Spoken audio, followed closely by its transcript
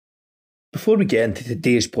Before we get into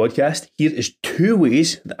today's podcast, here is 2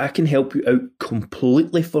 ways that I can help you out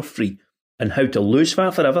completely for free on how to lose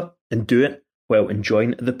fat forever and do it while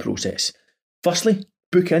enjoying the process. Firstly,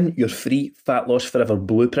 book in your free Fat Loss Forever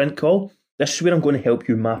Blueprint call. This is where I'm going to help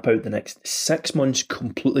you map out the next 6 months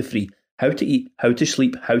completely free. How to eat, how to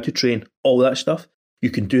sleep, how to train, all that stuff. You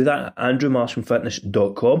can do that at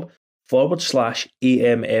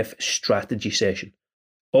andrewmarshamfitness.com/AMF strategy session.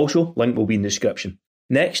 Also, link will be in the description.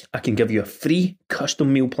 Next, I can give you a free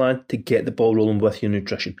custom meal plan to get the ball rolling with your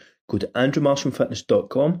nutrition. Go to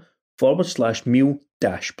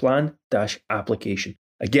andrewmarshamfitness.com/meal-plan-application.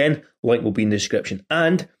 Again, link will be in the description.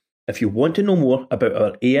 And if you want to know more about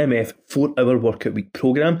our AMF 4-hour workout week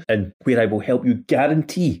program, and where I will help you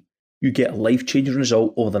guarantee you get a life-changing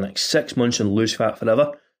result over the next 6 months and lose fat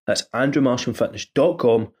forever, that's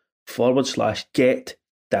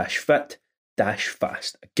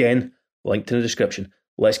andrewmarshamfitness.com/get-fit-fast. Again, linked in the description.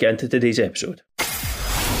 Let's get into today's episode.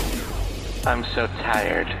 I'm so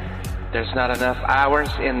tired. There's not enough hours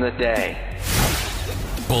in the day.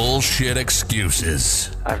 Bullshit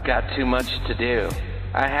excuses. I've got too much to do.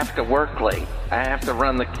 I have to work late. I have to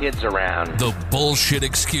run the kids around. The bullshit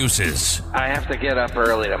excuses. I have to get up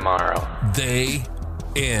early tomorrow. They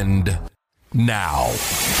end now.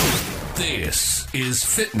 This is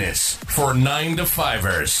fitness for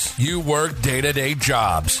 9-to-5ers. You work day-to-day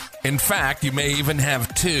jobs. In fact, you may even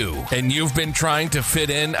have 2, and you've been trying to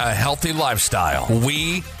fit in a healthy lifestyle.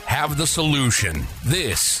 We have the solution.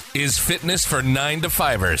 This is fitness for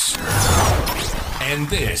 9-to-5ers. And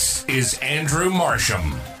this is Andrew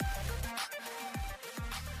Marsham.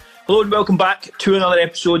 Hello and welcome back to another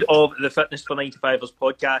episode of the Fitness for 9-to-5ers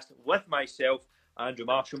podcast with myself, Andrew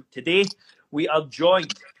Marsham. Today, we are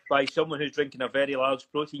joined by someone who's drinking a very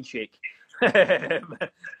large protein shake. And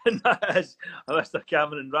that is Mr.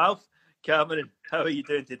 Cameron Ralph. Cameron, how are you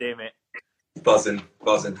doing today, mate? Buzzing.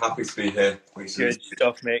 Happy to be here. Good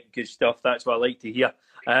stuff, mate. Good stuff. That's what I like to hear.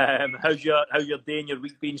 How's your day and your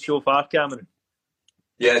week been so far, Cameron?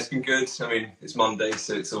 Yeah, it's been good. I mean, it's Monday,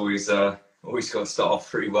 so it's always got to start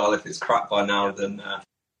off pretty well. If it's crap by now, then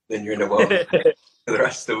you're in a world for the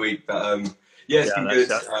rest of the week. But it's been good.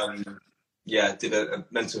 Did a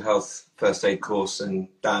mental health first aid course, and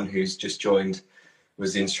Dan, who's just joined,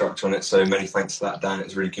 was the instructor on it. So many thanks to that, Dan. It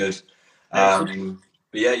was really good.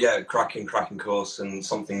 Cracking course, and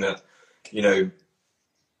something that,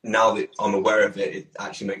 now that I'm aware of it, it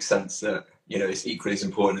actually makes sense that, it's equally as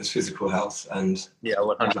important as physical health. And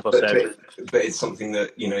 100%. But it's something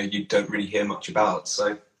that, you don't really hear much about.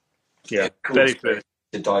 So cool very true.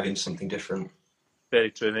 To dive into something different.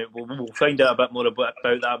 Very true, mate. We'll find out a bit more about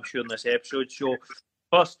that, I'm sure, in this episode. So,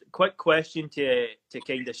 first, quick question to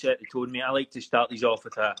kind of set the tone, mate. I like to start these off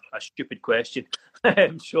with a stupid question.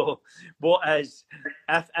 So, what is,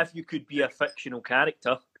 if you could be a fictional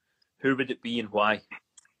character, who would it be and why?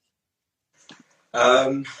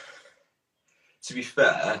 To be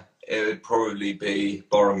fair, it would probably be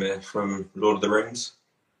Boromir from Lord of the Rings.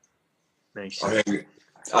 Nice. I think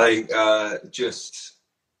just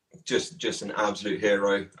an absolute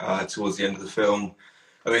hero towards the end of the film.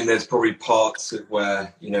 I mean, there's probably parts of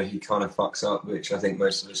where, he kind of fucks up, which I think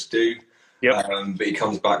most of us do. Yep. But he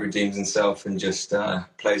comes back, redeems himself, and just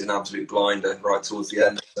plays an absolute blinder right towards the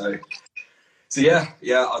end. So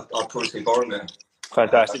I'd probably say Boromir.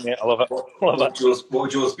 Fantastic, mate. I love it. What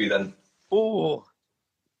would yours be then? Oh,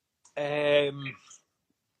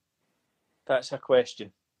 that's a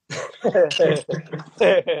question.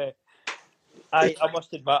 I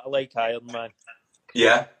must admit, I like Iron Man.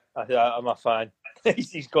 Yeah, I'm a fan.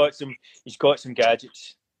 He's got some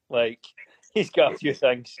gadgets. Like, he's got a few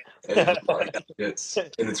things. It's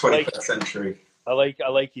in the 21st century. I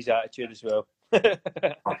like his attitude as well. Okay.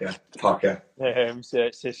 So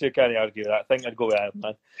can't argue with that. I think I'd go with Iron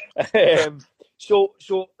Man. So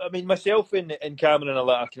I mean, myself and Cameron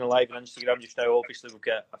are kind of live on Instagram just now. Obviously, we'll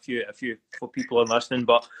get a few for people are listening,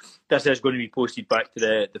 but this is going to be posted back to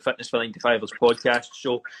the Fitness for 9-to-5ers podcast.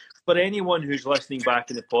 So for anyone who's listening back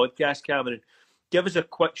in the podcast, Cameron, give us a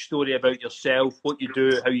quick story about yourself, what you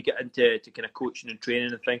do, how you get into kind of coaching and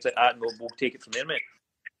training and things like that, and we'll take it from there, mate.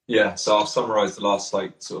 Yeah, so I'll summarise the last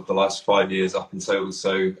 5 years up in total.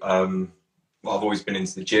 So I've always been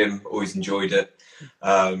into the gym, always enjoyed it.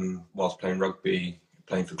 Whilst playing rugby,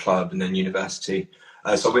 playing for club, and then university.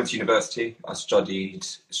 So I went to university. I studied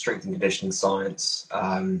strength and conditioning science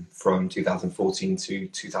from 2014 to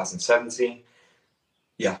 2017.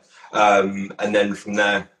 And then from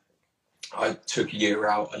there, I took a year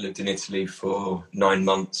out. I lived in Italy for 9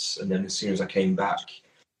 months, and then as soon as I came back,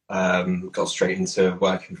 got straight into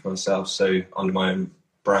working for myself. So under my own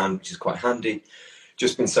brand, which is quite handy.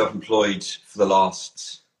 just been self-employed for the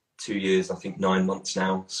last 2 years, I think 9 months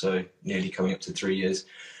now, so nearly coming up to 3 years.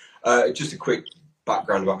 Just a quick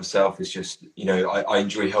background about myself is just, I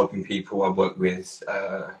enjoy helping people. I work with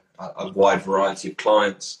a wide variety of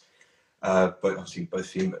clients, but obviously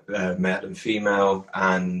both male and female,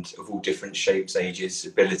 and of all different shapes, ages,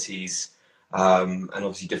 abilities, and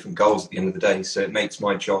obviously different goals at the end of the day. So it makes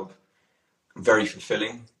my job very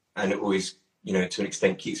fulfilling, and it always, to an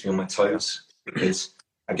extent, keeps me on my toes, because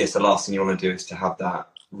I guess the last thing you want to do is to have that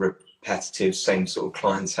repetitive, same sort of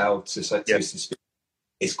clientele to speak.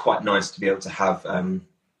 It's quite nice to be able to have,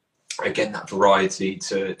 again, that variety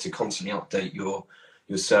to constantly update your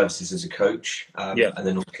services as a coach, and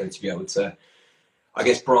then also to be able to, I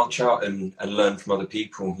guess, branch out and learn from other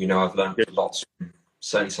people. I've learned lots from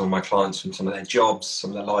certainly some of my clients, from some of their jobs, some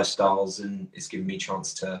of their lifestyles, and it's given me a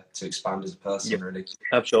chance to expand as a person, really.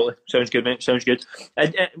 Absolutely. Sounds good, mate. Sounds good.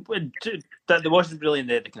 And there wasn't really in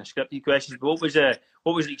the kind of scripted questions, but what was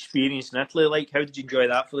the experience in Italy like? How did you enjoy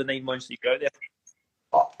that for the 9 months that you were out there?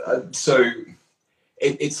 So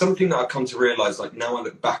it's something that I've come to realise, like, now I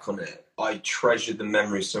look back on it, I treasure the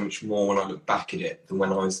memory so much more when I look back at it than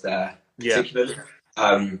when I was there, particularly.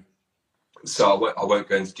 So I won't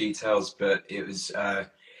go into details, but it was a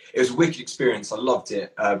wicked experience. I loved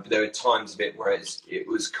it, but there were times of it where it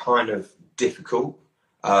was kind of difficult,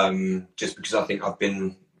 just because I think I've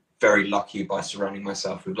been very lucky by surrounding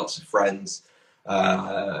myself with lots of friends,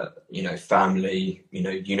 family,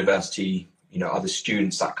 university, other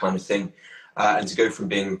students, that kind of thing. And to go from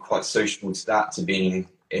being quite sociable to that, to being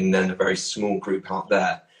in then a very small group out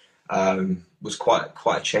there, was quite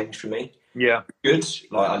a change for me. Yeah, good.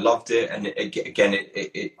 Like, I loved it, and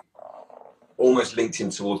it almost linked in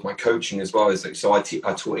towards my coaching as well. So I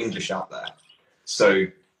taught English out there, so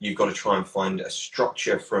you've got to try and find a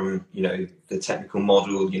structure from the technical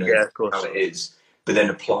model, of course, how it is, but then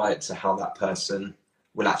apply it to how that person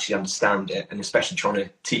will actually understand it, and especially trying to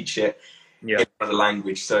teach it in another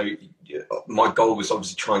language. So my goal was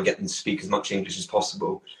obviously try and get them to speak as much English as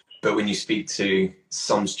possible. But when you speak to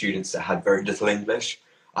some students that had very little English,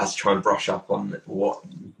 I had to try and brush up on what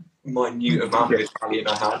minute amount of Italian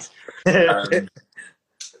I had.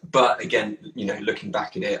 But again, looking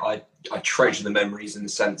back at it, I treasure the memories in the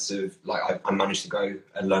sense of, like, I managed to go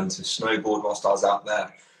and learn to snowboard whilst I was out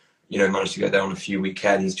there. Managed to go there on a few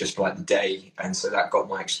weekends just for like the day, and so that got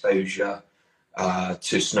my exposure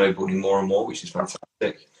to snowboarding more and more, which is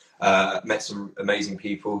fantastic. Met some amazing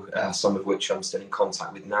people, some of which I'm still in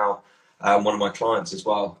contact with now. One of my clients as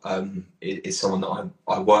well is someone that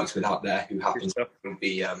I worked with out there, who happens to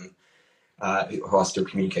be who I still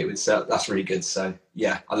communicate with. So that's really good. So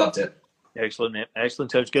yeah, I loved it. Excellent, mate.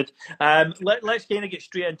 Excellent. Sounds good. Let's kind of get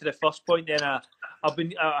straight into the first point then. I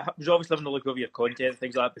was obviously having a look over your content and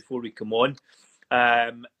things like that before we come on.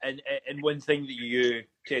 And one thing that you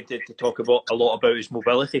tend to talk about a lot about is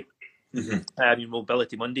mobility. Mm-hmm. Your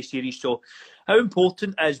Mobility Monday series. So how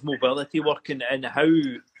important is mobility work, and how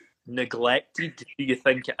neglected do you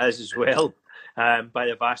think it is as well, by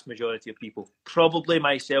the vast majority of people, probably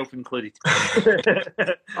myself included?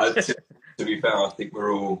 To be fair, I think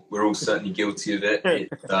we're all certainly guilty of it.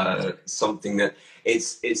 It's something that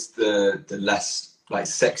it's the less, like,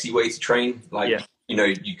 sexy way to train. Like,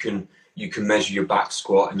 you can measure your back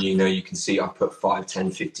squat, and you can see I put 5,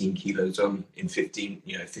 10, 15 kilos on in 15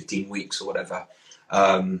 weeks or whatever.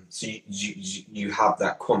 So you have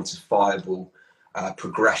that quantifiable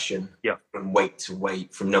progression from weight to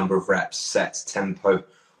weight, from number of reps, sets, tempo,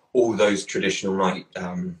 all those traditional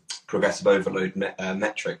progressive overload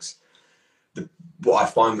metrics. What I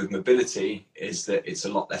find with mobility is that it's a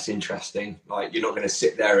lot less interesting. Like, you're not going to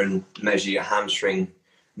sit there and measure your hamstring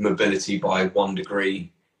mobility by 1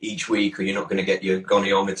 degree each week, or you're not going to get your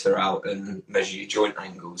goniometer out and measure your joint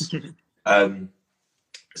angles.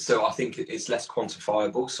 So I think it's less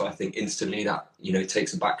quantifiable. So I think instantly that, it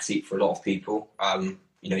takes a backseat for a lot of people.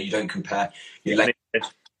 You don't compare your length.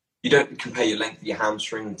 You don't compare your length of your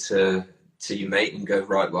hamstring to your mate and go,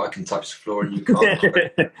 right, well, I can touch the floor and you can't.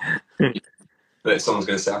 But if someone's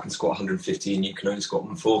going to say I can squat 150 and you can only squat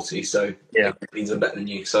 140, so it means I'm better than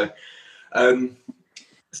you. So,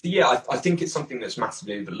 I think it's something that's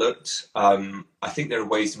massively overlooked. I think there are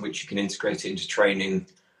ways in which you can integrate it into training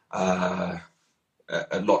a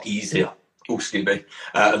lot easier.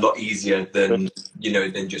 A lot easier than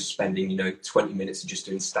than just spending 20 minutes of just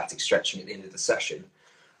doing static stretching at the end of the session.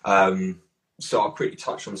 So I'll quickly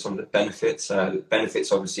touch on some of the benefits. The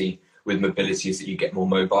benefits, obviously, with mobility is that you get more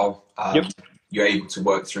mobile. You're able to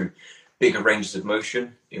work through bigger ranges of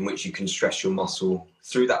motion, in which you can stress your muscle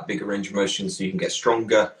through that bigger range of motion, so you can get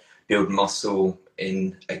stronger, build muscle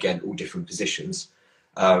in, again, all different positions.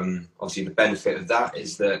 Obviously, the benefit of that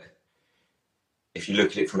is that if you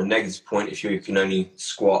look at it from a negative point, if you can only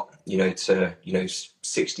squat, to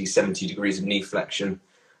 60, 70 degrees of knee flexion,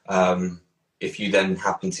 if you then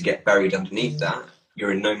happen to get buried underneath that,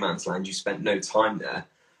 you're in no man's land. You spent no time there.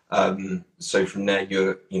 So from there,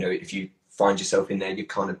 if you find yourself in there, you're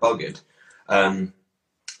kind of buggered.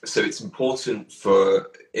 So it's important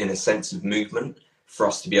in a sense of movement, for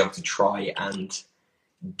us to be able to try and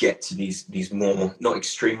get to these more, not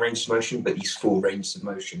extreme ranges of motion, but these full ranges of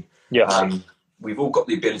motion. Yeah. We've all got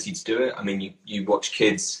the ability to do it. I mean, you watch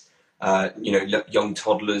kids, young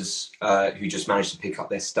toddlers who just manage to pick up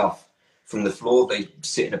their stuff from the floor. They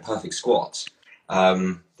sit in a perfect squat.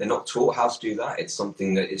 They're not taught how to do that. It's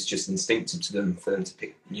something that is just instinctive to them, for them to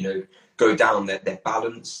pick, go down. They're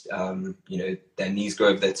balanced. Their knees go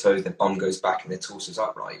over their toes, their bum goes back, and their torso's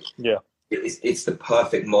upright. Yeah. It's the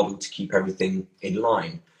perfect model to keep everything in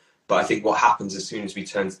line. But I think what happens as soon as we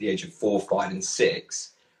turn to the age of 4, 5, and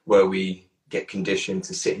 6, where we get conditioned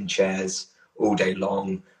to sit in chairs all day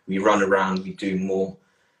long, we run around, we do more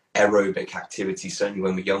aerobic activity, certainly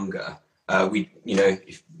when we're younger.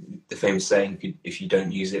 If the famous saying, if you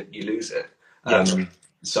don't use it, you lose it.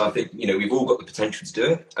 So I think, we've all got the potential to do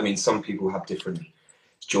it. I mean, some people have different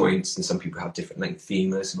joints and some people have different length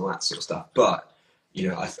femurs and all that sort of stuff. But,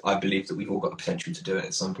 I believe that we've all got the potential to do it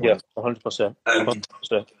at some point. Yeah, 100%.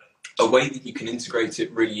 100%. A way that you can integrate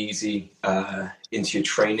it really easy into your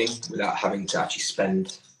training without having to actually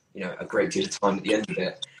spend, a great deal of time at the end of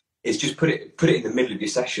it, is just put it in the middle of your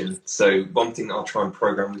session. So one thing that I'll try and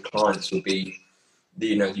program with clients will be,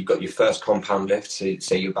 you've got your first compound lift, so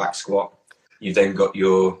say your back squat. You've then got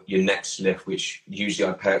your next lift, which usually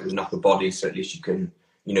I pair it with an upper body, so at least you can,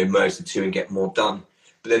 merge the two and get more done.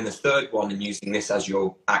 But then the third one, and using this as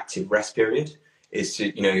your active rest period, is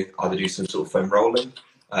to, either do some sort of foam rolling,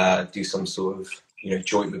 do some sort of,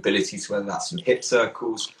 joint mobility, so whether that's some hip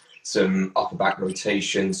circles, some upper back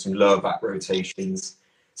rotations, some lower back rotations,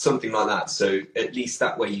 something like that. So at least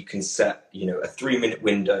that way you can set, a 3-minute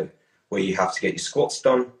window where you have to get your squats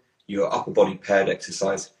done, your upper body paired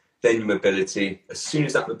exercise, then your mobility. As soon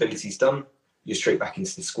as that mobility is done, you're straight back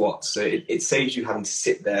into the squats. So it saves you having to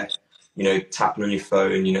sit there, tapping on your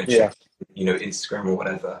phone, checking, Instagram or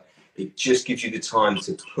whatever. It just gives you the time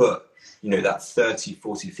to put, that 30,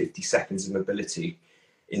 40, 50 seconds of mobility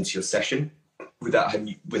into your session without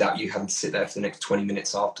you having to sit there for the next 20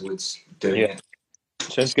 minutes afterwards doing it.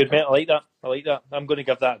 Sounds good, mate. I like that. I'm going to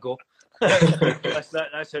give that a go.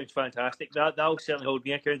 that sounds fantastic. That'll certainly hold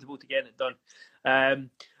me accountable to getting it done.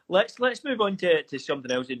 Let's move on to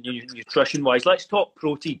something else in nutrition wise. Let's talk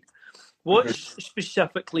protein. What's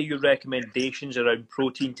specifically your recommendations around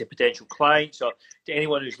protein to potential clients or to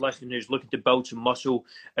anyone who's listening who's looking to build some muscle,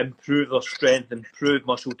 improve their strength, improve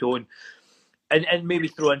muscle tone, and maybe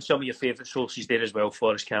throw in some of your favourite sources there as well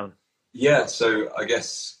for us, Cameron? Yeah, so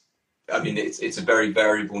it's a very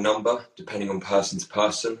variable number depending on person to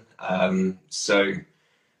person. So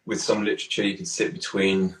with some literature, you can sit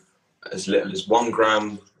between as little as 1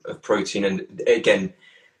 gram of protein. And again,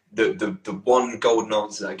 the one golden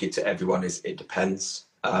answer that I give to everyone is it depends.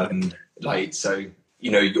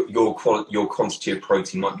 Your quantity of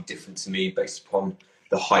protein might be different to me based upon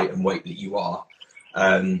the height and weight that you are.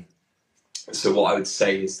 So what I would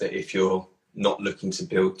say is that if you're not looking to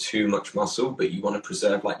build too much muscle, but you want to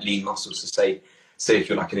preserve like lean muscle, so say if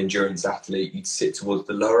you're like an endurance athlete, you'd sit towards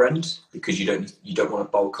the lower end because you don't want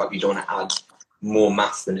to bulk up, you don't want to add more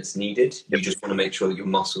mass than it's needed. You just want to make sure that your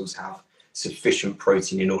muscles have sufficient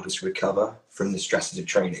protein in order to recover from the stresses of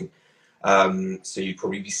training. So you'd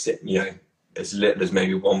probably be sitting, as little as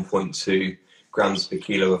maybe 1.2 grams per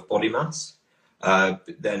kilo of body mass. But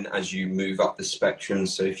then as you move up the spectrum,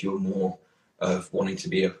 so if you're more of wanting to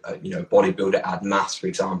be a bodybuilder, add mass, for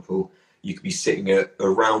example, you could be sitting at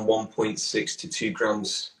around 1.6 to 2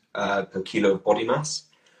 grams per kilo of body mass.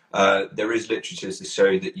 There is literature to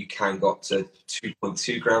show that you can go up to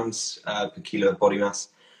 2.2 grams per kilo of body mass.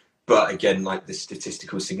 But again, like the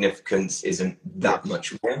statistical significance isn't that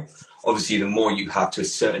much more. Obviously, the more you have to a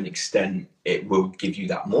certain extent, it will give you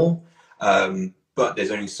that more. But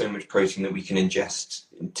there's only so much protein that we can ingest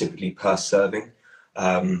typically per serving.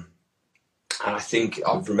 And I think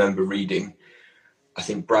I remember reading,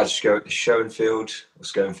 Brad Schoenfeld,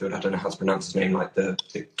 I don't know how to pronounce his name, like the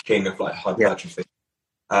king of like hypertrophy.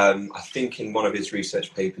 I think in one of his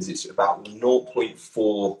research papers, it's about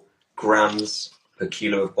 0.4 grams per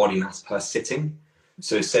kilo of body mass per sitting.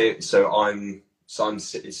 So say if I'm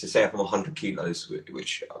 100 kilos,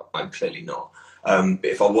 which I'm clearly not. But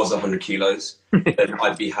if I was 100 kilos, then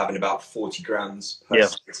I'd be having about 40 grams per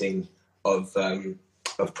sitting of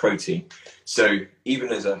of protein. So even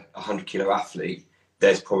as a 100-kilo athlete,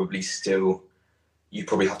 there's probably still, you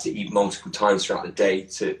probably have to eat multiple times throughout the day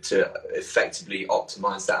to effectively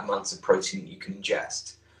optimize that amount of protein that you can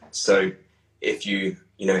ingest. So if you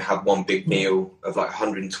have one big meal of like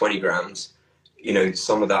 120 grams,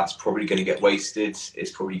 some of that's probably going to get wasted.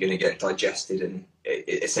 It's probably going to get digested and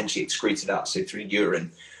it essentially excreted out, so through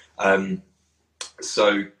urine.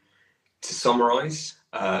 So to summarize,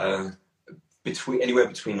 anywhere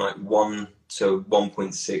between like 1 to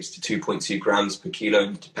 1.6 to 2.2 grams per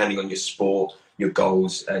kilo, depending on your sport, your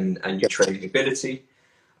goals, and your training ability.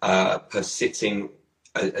 Per sitting,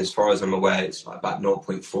 as far as I'm aware, it's like about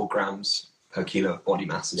 0.4 grams per kilo of body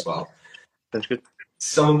mass as well. That's good.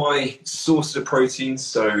 Some of my sources of protein,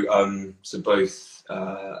 so both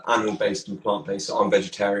animal-based and plant-based. So I'm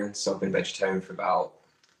vegetarian, so I've been vegetarian for about,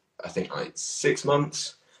 I think, like 6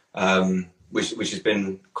 months, which has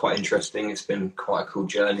been quite interesting. It's been quite a cool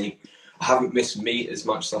journey. I haven't missed meat as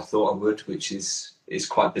much as I thought I would, which is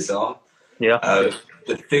quite bizarre. Yeah.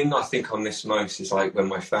 The thing I think I miss most is like when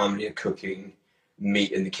my family are cooking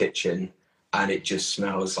meat in the kitchen and it just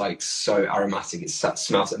smells like so aromatic. It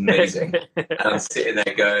smells amazing. And I'm sitting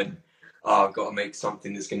there going, oh, I've got to make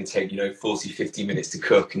something that's going to take, 40, 50 minutes to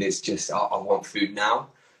cook. And it's just, I want food now.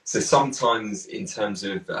 So sometimes in terms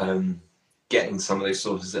of getting some of those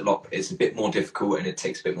sources, it's a bit more difficult and it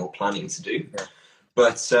takes a bit more planning to do. Yeah.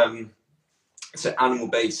 But so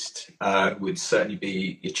animal-based would certainly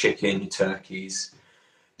be your chicken, your turkeys.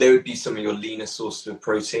 There would be some of your leaner sources of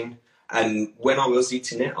protein. And when I was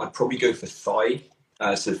eating it, I'd probably go for thigh,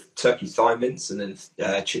 so turkey thigh mince, and then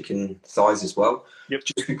chicken thighs as well. Yep.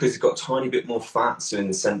 Just because it's got a tiny bit more fat, so in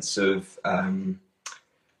the sense of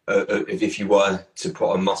if you were to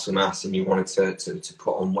put on muscle mass and you wanted to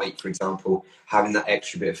put on weight, for example, having that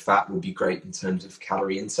extra bit of fat would be great in terms of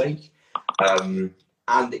calorie intake.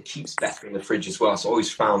 And it keeps better in the fridge as well. So I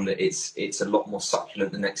always found that it's a lot more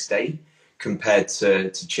succulent the next day compared to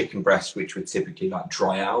chicken breast, which would typically like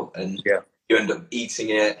dry out, and you end up eating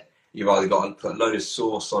it. You've either got to put a load of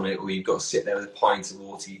sauce on it, or you've got to sit there with a pint of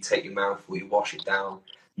water. You take your mouthful, you wash it down,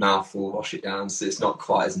 mouthful, wash it down. So it's not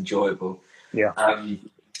quite as enjoyable. Yeah.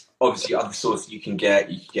 Obviously, other sources you can get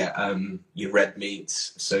your red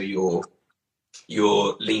meats, so your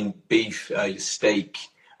lean beef, your steak,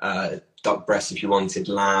 duck breast if you wanted,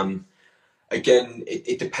 lamb. Again,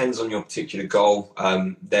 it depends on your particular goal.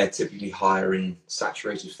 They're typically higher in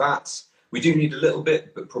saturated fats. We do need a little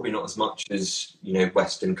bit, but probably not as much as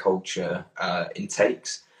Western culture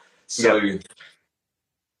intakes. So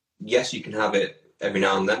yes, you can have it every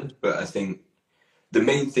now and then, but I think the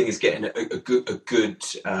main thing is getting a good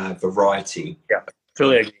variety. Yeah,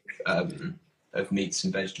 fully agree. Of meats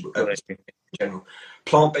and vegetables in general.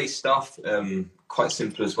 Plant-based stuff, quite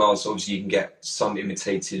simple as well. So obviously you can get some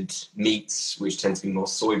imitated meats, which tend to be more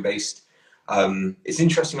soy-based. It's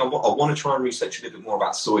interesting. I want to try and research a little bit more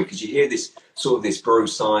about soy, because you hear this bro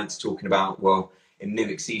science talking about, well, it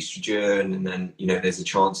mimics estrogen, and then there's a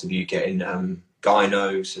chance of you getting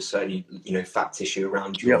gyno, so certainly fat tissue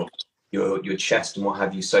around your chest and what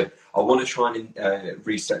have you. So I want to try and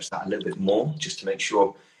research that a little bit more, just to make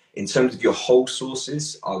sure. In terms of your whole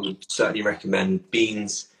sources, I would certainly recommend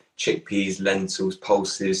beans, chickpeas, lentils,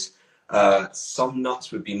 pulses. Some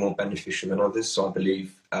nuts would be more beneficial than others. So I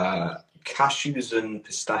believe cashews and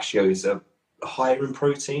pistachios are higher in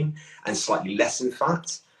protein and slightly less in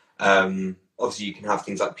fat. Obviously, you can have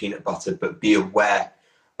things like peanut butter, but be aware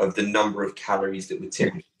of the number of calories that would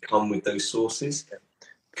typically come with those sources.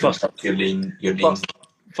 First time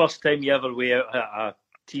you ever weigh out a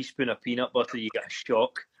teaspoon of peanut butter, you get a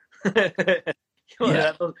shock.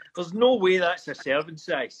 There's no way that's a serving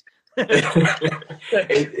size. You're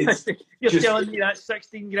telling me that's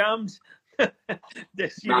 16 grams?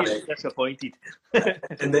 Seriously disappointed.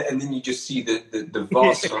 and then you just see the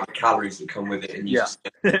vast amount of calories that come with it, and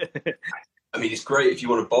I mean, it's great if you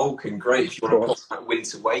want to bulk, and great if you want to put that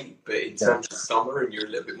winter weight, but in terms of summer and you're a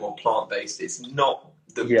little bit more plant-based, it's not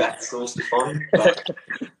the best source to find.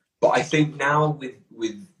 But I think now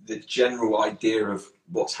with the general idea of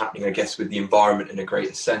what's happening, I guess, with the environment in a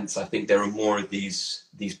greater sense, I think there are more of these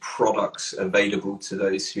products available to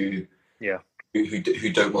those who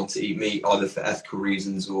don't want to eat meat, either for ethical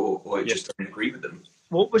reasons or just don't agree with them.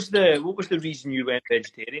 What was the reason you went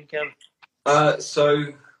vegetarian, Kevin?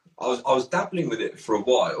 So I was dabbling with it for a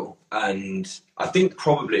while, and I think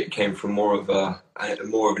probably it came from more of an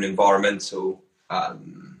environmental, I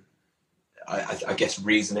guess,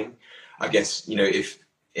 reasoning. I guess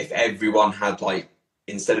if everyone had, like,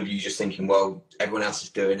 instead of you just thinking, well, everyone else is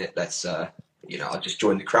doing it, let's you know, I'll just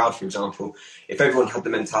join the crowd, for example. If everyone had the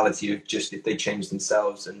mentality of just if they changed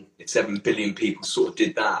themselves, and if 7 billion people sort of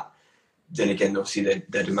did that, then again, obviously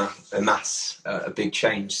they'd amass a big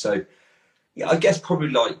change. So yeah, I guess probably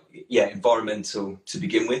like, yeah, environmental to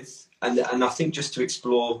begin with. And I think just to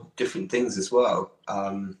explore different things as well.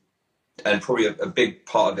 And probably a big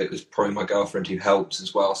part of it was probably my girlfriend, who helps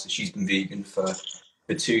as well. So she's been vegan for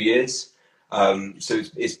 2 years. So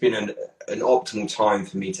it's been an optimal time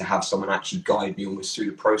for me to have someone actually guide me almost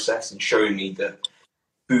through the process and show me that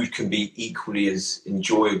food can be equally as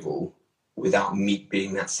enjoyable without meat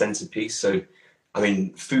being that centerpiece. So, I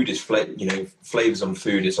mean, food is flavors on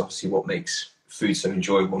food is obviously what makes food so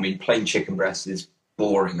enjoyable. I mean, plain chicken breast is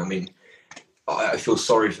boring. I mean, I feel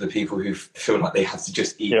sorry for the people who feel like they have to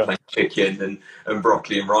just eat plain chicken and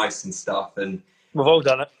broccoli and rice and stuff. And we've all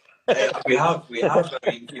done it. we have.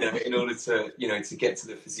 I mean, you know, in order to, you know, to get to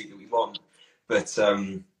the physique that we want. But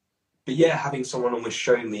yeah, having someone almost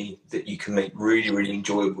show me that you can make really, really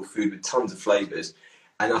enjoyable food with tons of flavors.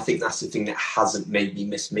 And I think that's the thing that hasn't made me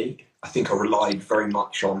miss meat. I think I relied very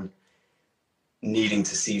much on needing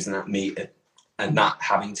to season that meat and that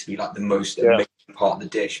having to be like the most amazing part of the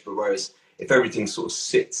dish. But whereas if everything sort of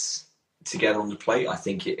sits together on the plate, I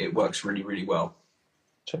think it works really, really well.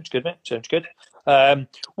 Sounds good, mate. Sounds good.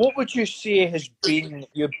 What would you say has been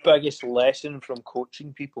your biggest lesson from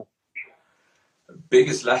coaching people?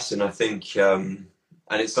 Biggest lesson, I think, and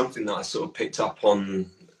it's something that I sort of picked up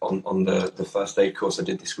on the first aid course I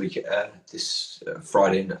did this week, this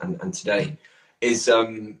Friday and today, is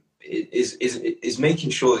making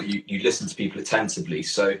sure that you listen to people attentively.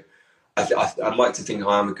 So I'd like to think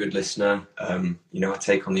I am a good listener. You know, I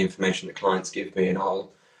take on the information that clients give me, and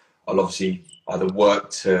I'll obviously either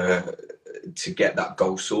work to get that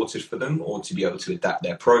goal sorted for them, or to be able to adapt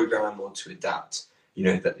their program, or to adapt, you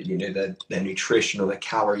know, their nutrition or their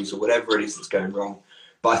calories or whatever it is that's going wrong.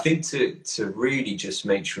 But I think to really just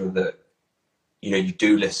make sure that, you know, you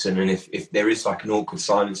do listen, and if there is like an awkward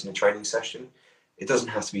silence in a training session, it doesn't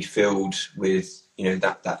have to be filled with, you know,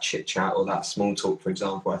 that chit chat or that small talk, for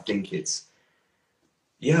example. I think it's,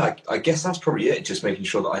 yeah, I guess that's probably it. Just making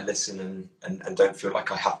sure that I listen and don't feel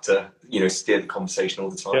like I have to, you know, steer the conversation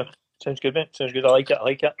all the time. Yeah, sounds good, mate. Sounds good. I like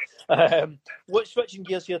it. What's switching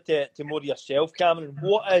gears here to more yourself, Cameron?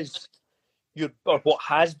 What has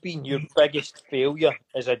been your biggest failure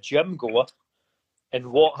as a gym goer,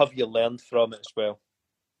 and what have you learned from it as well?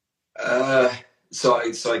 So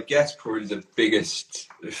I guess probably the biggest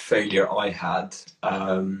failure I had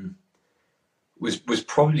was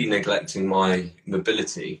probably neglecting my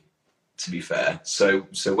mobility, to be fair. So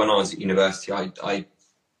when I was at university, I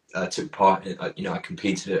took part in, you know, I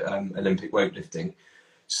competed at Olympic weightlifting.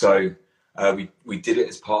 So we did it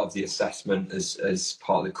as part of the assessment, as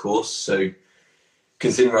part of the course. So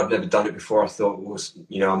considering I'd never done it before, I thought, well,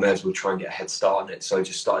 you know, I may as well try and get a head start on it. So I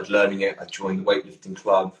just started learning it. I joined the weightlifting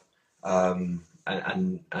club,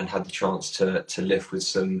 and had the chance to lift with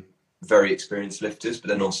some very experienced lifters, but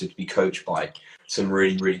then also to be coached by some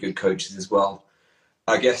really, really good coaches as well.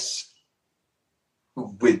 I guess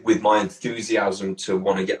with my enthusiasm to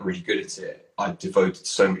want to get really good at it, I devoted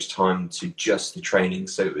so much time to just the training.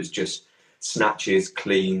 So it was just snatches,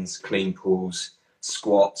 cleans, clean pulls,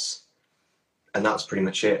 squats, and that's pretty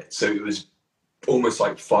much it. So it was almost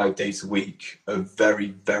like 5 days a week of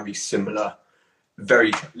very, very similar,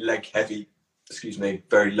 very leg heavy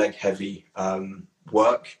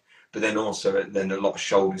work, but then also a lot of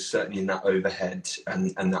shoulders, certainly in that overhead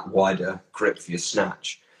and that wider grip for your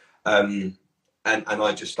snatch. And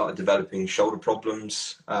I just started developing shoulder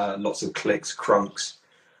problems, lots of clicks, crunks,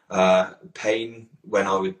 pain when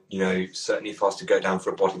I would, you know, certainly if I was to go down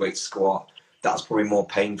for a bodyweight squat, that's probably more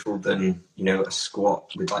painful than, you know, a squat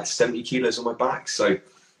with like 70 kilos on my back. So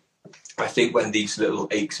I think when these little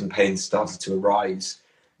aches and pains started to arise,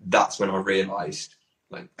 that's when I realized,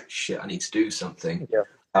 like, shit, I need to do something. Yeah.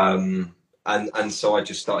 And so I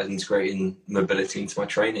just started integrating mobility into my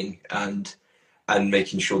training and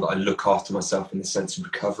making sure that I look after myself in the sense of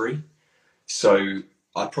recovery. So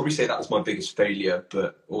I'd probably say that was my biggest failure,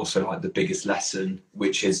 but also like the biggest lesson,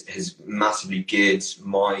 which has massively geared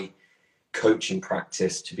my coaching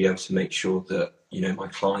practice to be able to make sure that, you know, my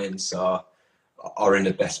clients are in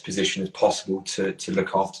the best position as possible to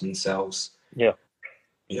look after themselves. Yeah.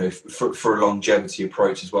 You know, for a longevity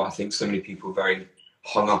approach as well. I think so many people are very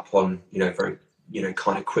hung up on, you know, very, you know,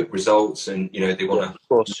 kind of quick results, and, you know, they want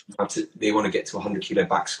to get to a 100 kilo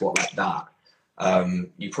back squat like that.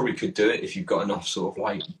 You probably could do it if you've got enough sort of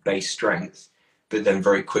like base strength, but then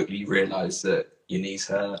very quickly you realize that your knees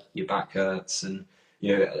hurt, your back hurts, and,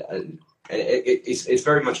 you know, it's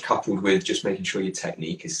very much coupled with just making sure your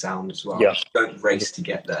technique is sound as well. Yeah. Don't race to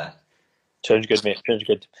get there. Sounds good, mate. Sounds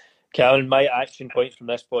good. Cameron, my action point from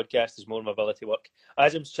this podcast is more mobility work.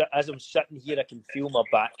 As I'm sitting here, I can feel my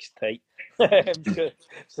back's tight.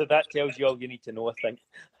 so that tells you all you need to know, I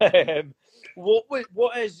think.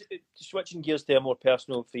 What is, switching gears to a more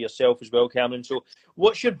personal for yourself as well, Cameron? So,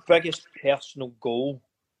 what's your biggest personal goal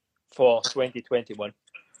for 2021?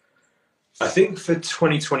 I think for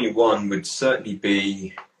 2021 would certainly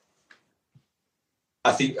be.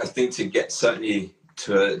 I think to get certainly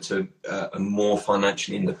to a more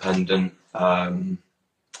financially independent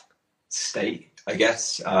state, I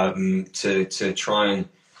guess, to try and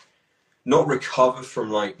not recover from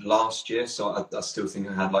like last year. So I still think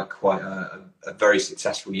I had like quite a very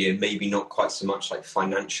successful year, maybe not quite so much like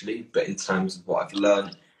financially, but in terms of what I've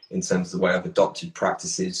learned, in terms of the way I've adopted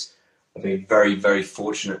practices. I've been very, very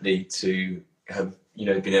fortunately to have,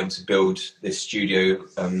 been able to build this studio.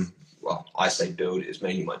 Well, I say build, it's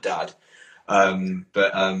mainly my dad.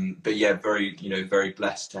 But yeah, very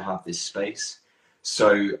blessed to have this space.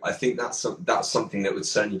 So I think that's something that would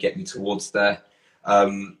certainly get me towards there.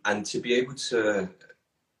 And to be able to,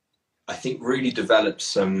 I think, really develop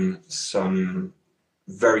some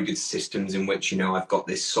very good systems in which, I've got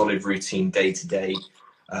this solid routine day to day,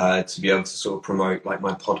 to be able to sort of promote like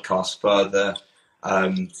my podcast further,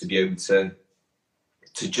 to be able to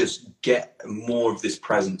just get more of this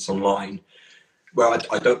presence online. Well,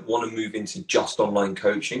 I don't want to move into just online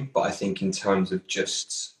coaching, but I think in terms of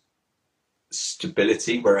just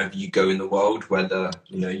stability wherever you go in the world, whether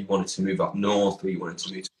you wanted to move up north or you wanted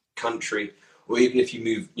to move to the country, or even if you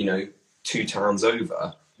move 2 towns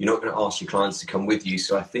over, you're not going to ask your clients to come with you.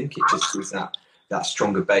 So I think it just gives that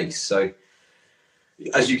stronger base. So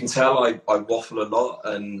as you can tell, I waffle a lot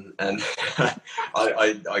and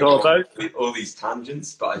I go with all these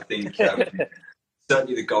tangents, but I think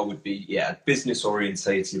certainly the goal would be, business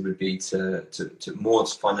orientated would be to more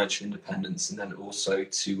financial independence, and then also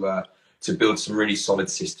to build some really solid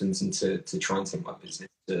systems and to try and take my business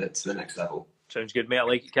to the next level. Sounds good, mate. I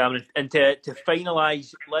like it, Cameron. And to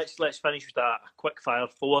finalise, let's finish with a quick fire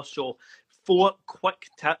 4. So 4 quick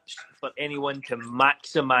tips for anyone to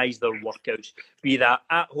maximise their workouts, be that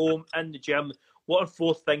at home, in the gym. What are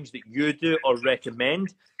 4 things that you do or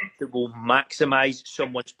recommend that will maximise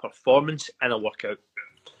someone's performance in a workout?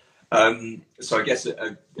 So I guess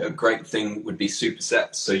a great thing would be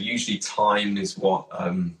supersets. So usually time is what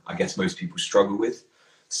I guess most people struggle with.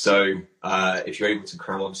 So if you're able to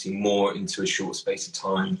cram obviously more into a short space of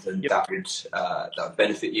time, then that would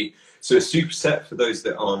benefit you. So a superset, for those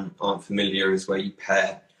that aren't familiar, is where you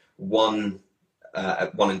pair 1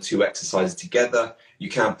 and 2 exercises together. You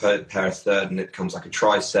can pair a third, and it becomes like a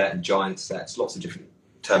tri-set and giant sets. Lots of different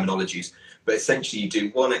terminologies, but essentially you do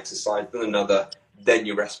 1 exercise, then another, then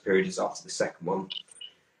your rest period is after the second one.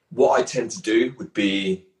 What I tend to do would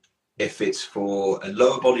be, if it's for a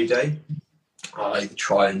lower body day, I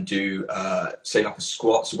try and do say like a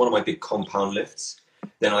squat, so one of my big compound lifts.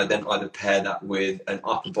 Then I either pair that with an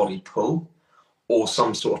upper body pull or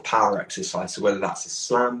some sort of power exercise. So whether that's a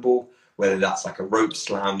slam ball, whether that's like a rope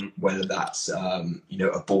slam, whether that's a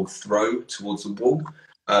ball throw towards the wall.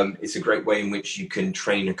 It's a great way in which you can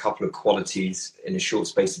train a couple of qualities in a short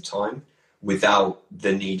space of time without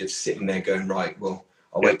the need of sitting there going, right, well,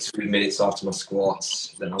 I'll wait 2 minutes after my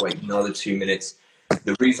squats, then I'll wait another 2 minutes.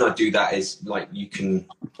 The reason I do that is, like, you can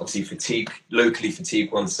obviously locally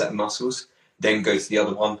fatigue one set of muscles, then go to the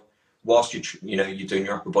other one. Whilst you're doing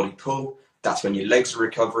your upper body pull, that's when your legs are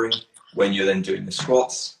recovering. When you're then doing the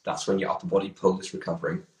squats, that's when your upper body pull is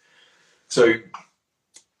recovering. So,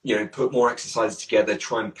 put more exercises together,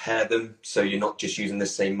 try and pair them so you're not just using the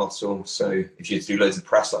same muscle. So if you do loads of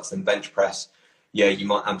press ups and bench press, you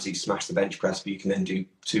might absolutely smash the bench press, but you can then do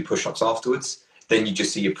 2 push-ups afterwards. Then you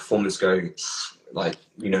just see your performance go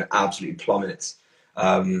absolutely plummets.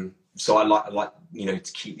 So I like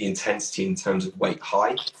to keep the intensity in terms of weight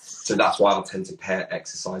high. So that's why I'll tend to pair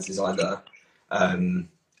exercises either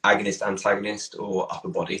agonist, antagonist, or upper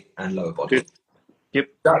body and lower body. Good. Yep.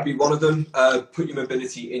 That would be one of them. Put your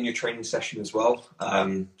mobility in your training session as well.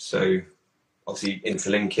 So obviously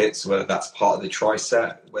interlink it, so whether that's part of the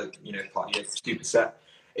tri-set, part of your superset,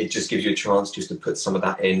 it just gives you a chance just to put some of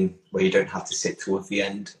that in where you don't have to sit towards the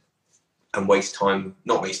end and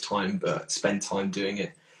not waste time, but spend time doing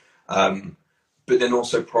it. But then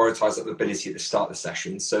also prioritize that mobility at the start of the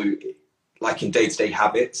session. So like in day-to-day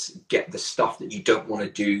habits, get the stuff that you don't want to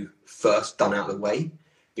do first done out of the way,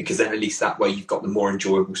 because then at least that way you've got the more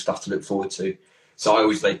enjoyable stuff to look forward to. So I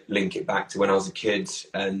always link it back to when I was a kid,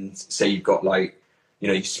 and say you've got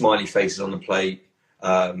your smiley faces on the plate,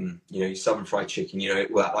 Your southern fried chicken,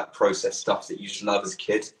 all that like processed stuff that you just love as a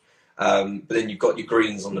kid. But then you've got your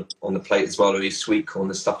greens on the plate as well, or your sweet corn,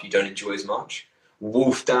 the stuff you don't enjoy as much.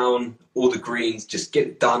 Wolf down all the greens, just get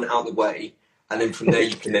it done out of the way, and then from there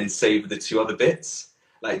you can then savour the two other bits.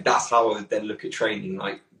 Like that's how I would then look at training.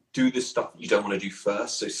 Like do the stuff that you don't want to do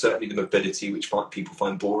first. So certainly the mobility, which people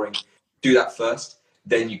find boring, do that first.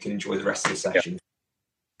 Then you can enjoy the rest of the session.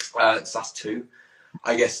 So that's two.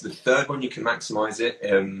 I guess the third one, you can maximise it.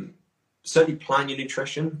 Certainly plan your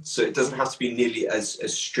nutrition. So it doesn't have to be nearly as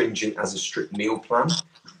stringent as a strict meal plan.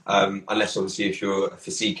 Unless obviously if you're a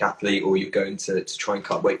physique athlete or you're going to try and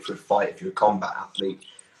cut weight for a fight, if you're a combat athlete.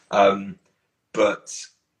 But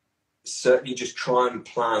certainly just try and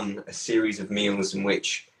plan a series of meals in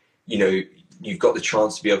which, you've got the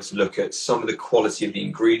chance to be able to look at some of the quality of the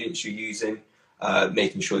ingredients you're using,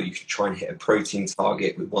 making sure that you can try and hit a protein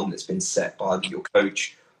target with one that's been set by either your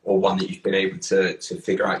coach or one that you've been able to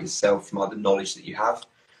figure out yourself from other knowledge that you have.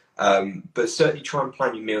 But certainly try and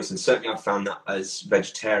plan your meals. And certainly I've found that as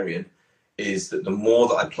vegetarian is that the more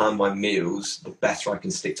that I plan my meals, the better I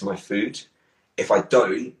can stick to my food. If I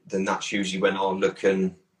don't, then that's usually when I'll look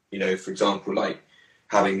and, for example, like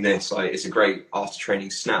having this, like it's a great after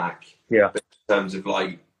training snack. Yeah. But in terms of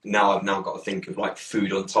like, I've now got to think of like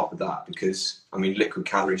food on top of that, because I mean, liquid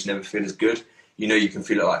calories never feel as good. You can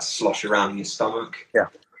feel it like slosh around in your stomach. Yeah.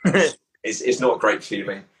 It's not a great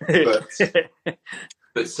feeling,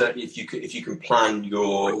 but certainly if you can plan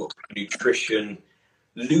your nutrition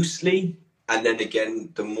loosely, and then again,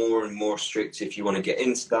 the more and more strict if you want to get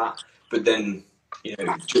into that, but then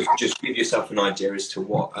just give yourself an idea as to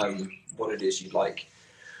what it is you'd like.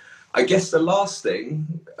 I guess the last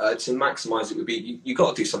thing to maximise it would be you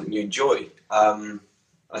got to do something you enjoy. I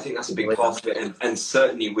think that's a big part of it, and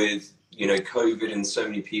certainly with COVID and so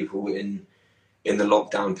many people in the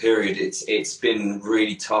lockdown period, it's been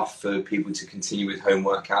really tough for people to continue with home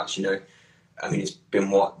workouts. I mean, it's been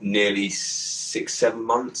nearly 6-7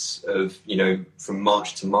 months of from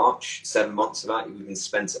March to March, 7 months of that we've been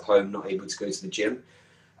spent at home, not able to go to the gym,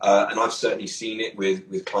 and I've certainly seen it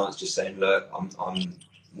with clients just saying, look, I'm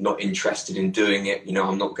not interested in doing it.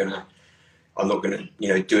 I'm not gonna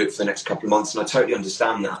do it for the next couple of months, and I totally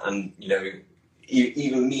understand that. And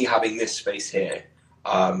even me having this space here,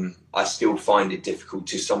 I still find it difficult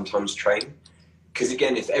to sometimes train, because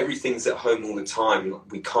again, if everything's at home all the time,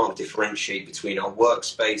 we can't differentiate between our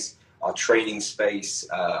workspace, our training space,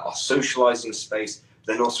 our socializing space,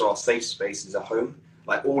 but then also our safe spaces at home.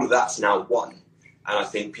 Like all of that's now one, and I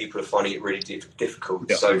think people are finding it really difficult.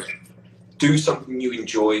 Yeah. So do something you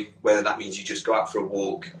enjoy, whether that means you just go out for a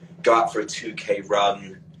walk, go out for a 2K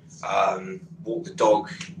run, walk the dog,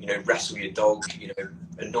 wrestle your dog,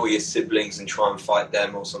 annoy your siblings and try and fight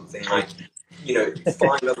them or something. Like,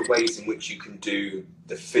 find other ways in which you can do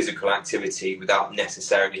the physical activity without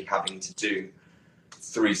necessarily having to do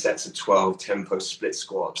 3 sets of 12 tempo split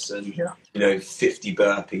squats and 50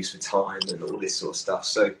 burpees for time and all this sort of stuff.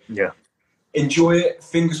 So enjoy it.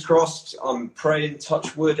 Fingers crossed. I'm praying,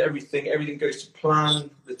 touch wood, everything goes to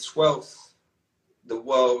plan. The 12th, the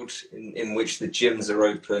world in which the gyms are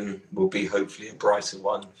open will be hopefully a brighter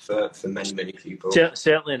one for many, many people.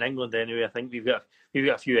 Certainly in England anyway. I think we've got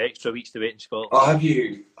a few extra weeks to wait in Scotland. Oh, have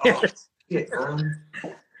you? Oh, shit, man.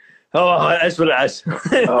 Oh, it is what it is.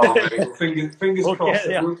 Fingers crossed.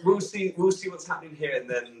 We'll see what's happening here, and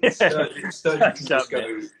then Sturgeon can just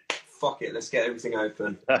go, fuck it, let's get everything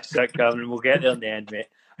open. That's it, Cameron. We'll get there in the end, mate.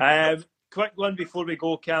 Quick one before we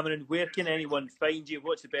go, Cameron. Where can anyone find you?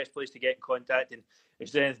 What's the best place to get in contact? And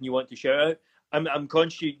is there anything you want to shout out? I'm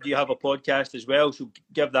conscious you have a podcast as well, so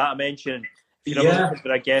give that a mention. If you're looking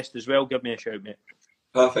for a guest as well, give me a shout, mate.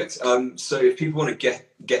 Perfect. So if people want to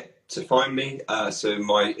get to find me, so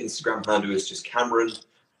my Instagram handle is just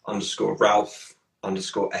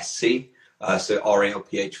Cameron_Ralph_SC. So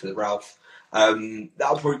RALPH for the Ralph.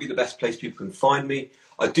 That'll probably be the best place people can find me.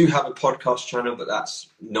 I do have a podcast channel, but that's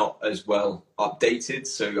not as well updated,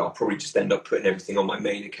 so I'll probably just end up putting everything on my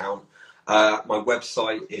main account. My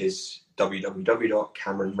website is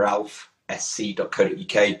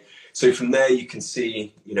www.cameronralphsc.co.uk. So from there you can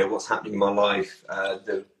see, what's happening in my life,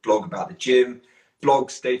 the blog about the gym,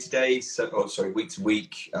 blogs day to day, week to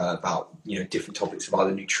week, about different topics of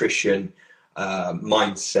either nutrition,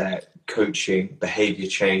 mindset, coaching, behavior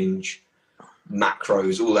change,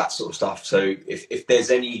 macros, all that sort of stuff. So if there's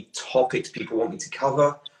any topics people want me to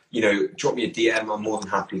cover, drop me a DM. I'm more than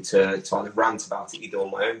happy to either rant about it either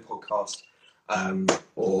on my own podcast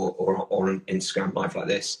or on Instagram live like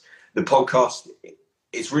this. The podcast,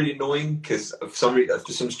 it's really annoying because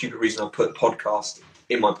for some stupid reason I put podcast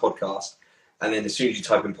in my podcast, And then as soon as you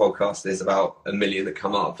type in podcast, there's about 1 million that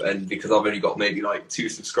come up. And because I've only got maybe like 2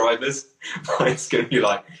 subscribers, it's going to be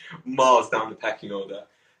like miles down the pecking order.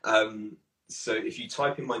 So if you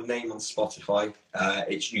type in my name on Spotify,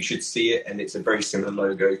 you should see it, and it's a very similar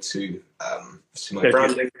logo to my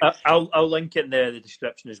branding. I'll link it in the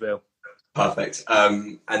description as well. Perfect.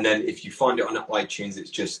 And then if you find it on iTunes,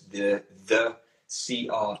 it's just the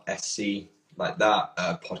CRSC like that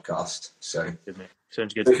podcast. So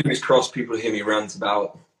sounds good. Fingers crossed, people hear me rant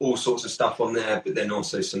about all sorts of stuff on there, but then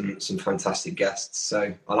also some fantastic guests.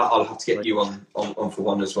 So I'll have to get you on for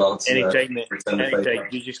one as well. Anytime, mate. Anytime.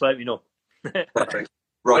 You just let me know. Perfect.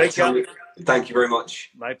 Right. Thank you very much.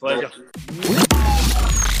 My pleasure.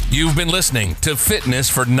 You've been listening to Fitness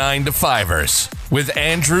for 9 to 5ers with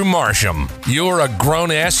Andrew Marsham. You're a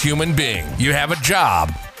grown-ass human being. You have a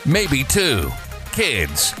job, maybe 2,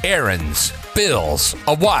 kids, errands, bills,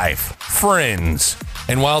 a wife, friends.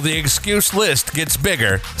 And while the excuse list gets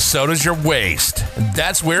bigger, so does your waist.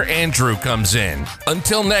 That's where Andrew comes in.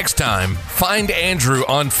 Until next time, find Andrew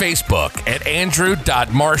on Facebook at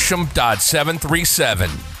andrew.marsham.737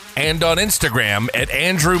 and on Instagram at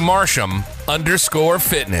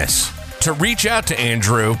andrewmarsham_fitness. To reach out to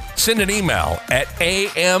Andrew, send an email at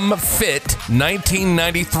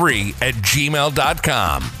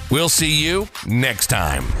amfit1993@gmail.com. We'll see you next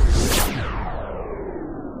time.